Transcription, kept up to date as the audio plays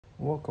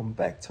Welcome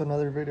back to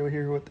another video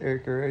here with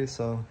Eric Ray.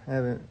 So I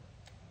haven't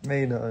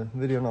made a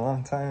video in a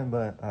long time,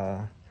 but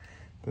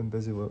been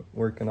busy with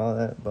work and all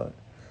that. But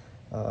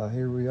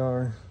here we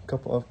are, a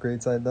couple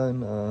upgrades I've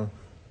done.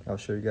 I'll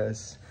show you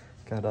guys.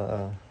 Got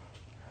a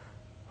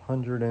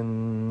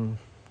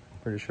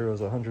pretty sure it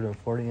was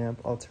 140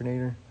 amp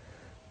alternator,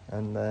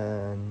 and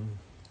then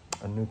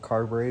a new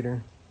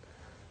carburetor.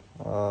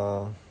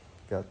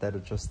 Got that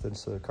adjusted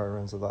so the car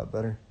runs a lot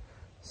better.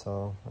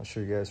 So I'll show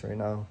you guys right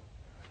now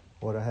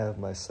what I have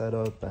my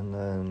setup, and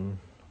then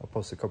I'll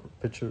post a couple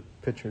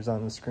pictures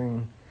on the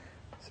screen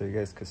so you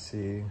guys can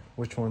see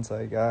which ones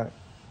I got,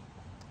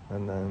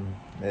 and then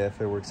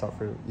if it works out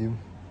for you.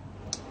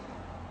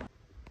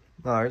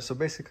 Alright, so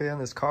basically on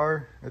this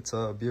car, it's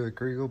a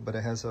Buickregal, but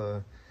it has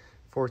a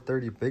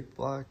 430 big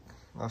block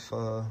off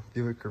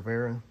Buick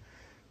Rivera.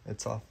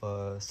 It's off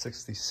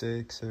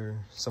 66 or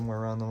somewhere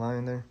around the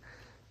line there.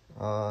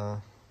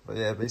 But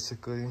yeah,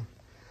 basically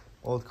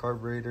old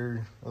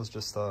carburetor. It was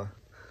just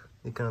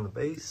leaking on the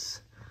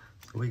base.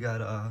 So we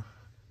got a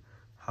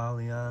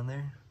Holly on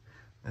there.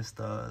 It's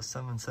the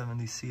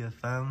 770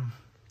 CFM.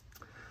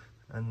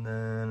 And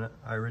then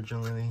I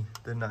originally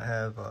did not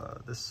have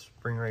this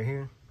spring right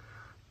here.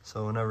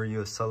 So whenever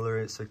you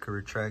accelerate, so it could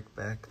retract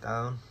back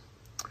down.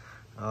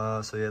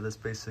 So yeah, that's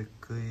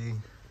basically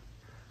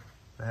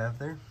what I have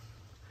there.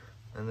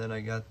 And then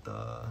I got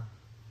the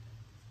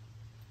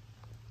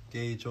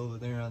gauge over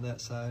there on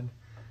that side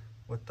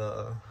with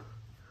the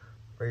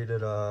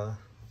braided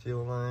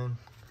fuel line,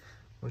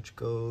 which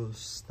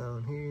goes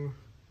down here,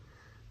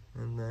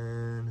 and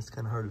then it's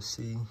kind of hard to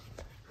see,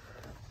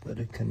 but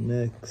it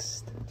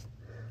connects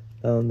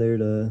down there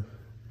to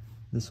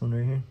this one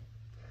right here,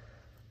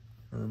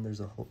 and then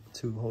there's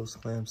two hose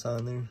clamps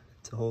on there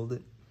to hold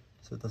it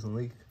so it doesn't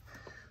leak.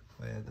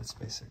 But yeah, that's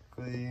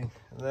basically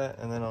that,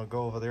 and then I'll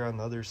go over there on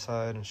the other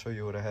side and show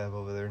you what I have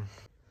over there.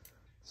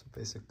 So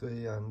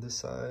basically on this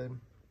side,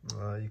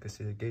 you can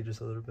see the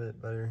gauges a little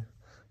bit better,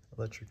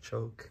 electric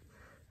choke.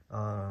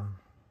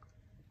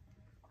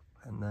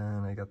 And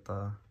then I got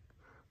the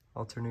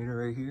alternator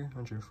right here,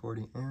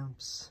 140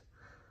 amps.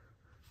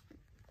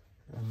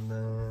 And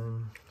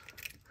then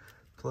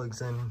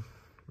plugs in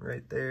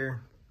right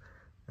there.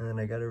 And then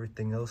I got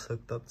everything else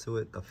hooked up to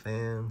it, the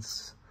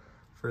fans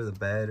for the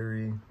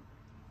battery,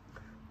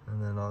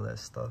 and then all that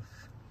stuff.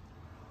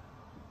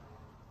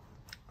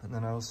 And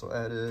then I also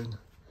added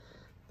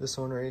this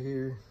one right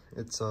here.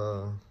 It's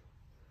the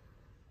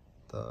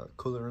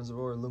coolant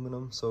reservoir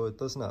aluminum, so it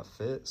does not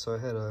fit. So I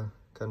had to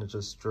kind of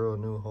just drill a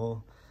new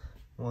hole,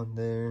 one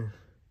there,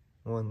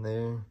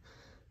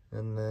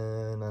 and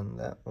then on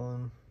that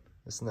one,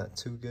 it's not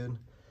too good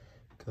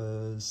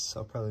because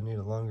I'll probably need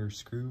a longer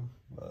screw,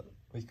 but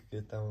we could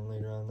get that one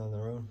later on down the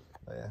road.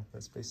 But yeah,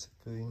 that's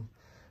basically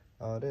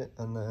about it.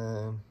 And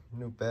then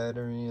new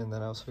battery, and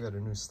then I also got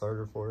a new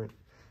starter for it,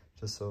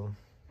 just so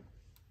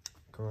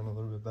it can run a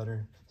little bit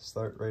better,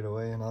 start right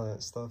away and all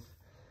that stuff,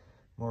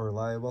 more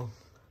reliable.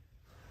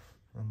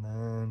 And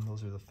then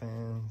those are the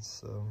fans.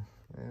 So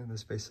yeah,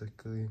 that's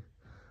basically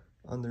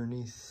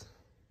underneath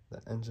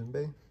the engine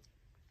bay.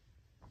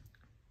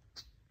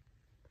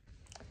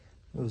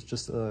 It was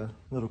just a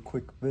little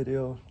quick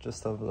video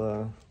just of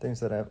the things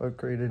that I've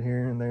upgraded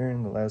here and there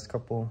in the last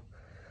couple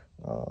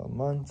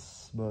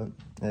months. But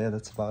yeah,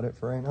 that's about it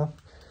for right now.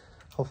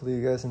 Hopefully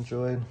you guys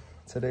enjoyed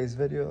today's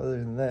video. Other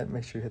than that,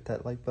 make sure you hit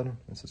that like button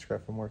and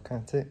subscribe for more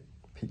content.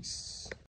 Peace.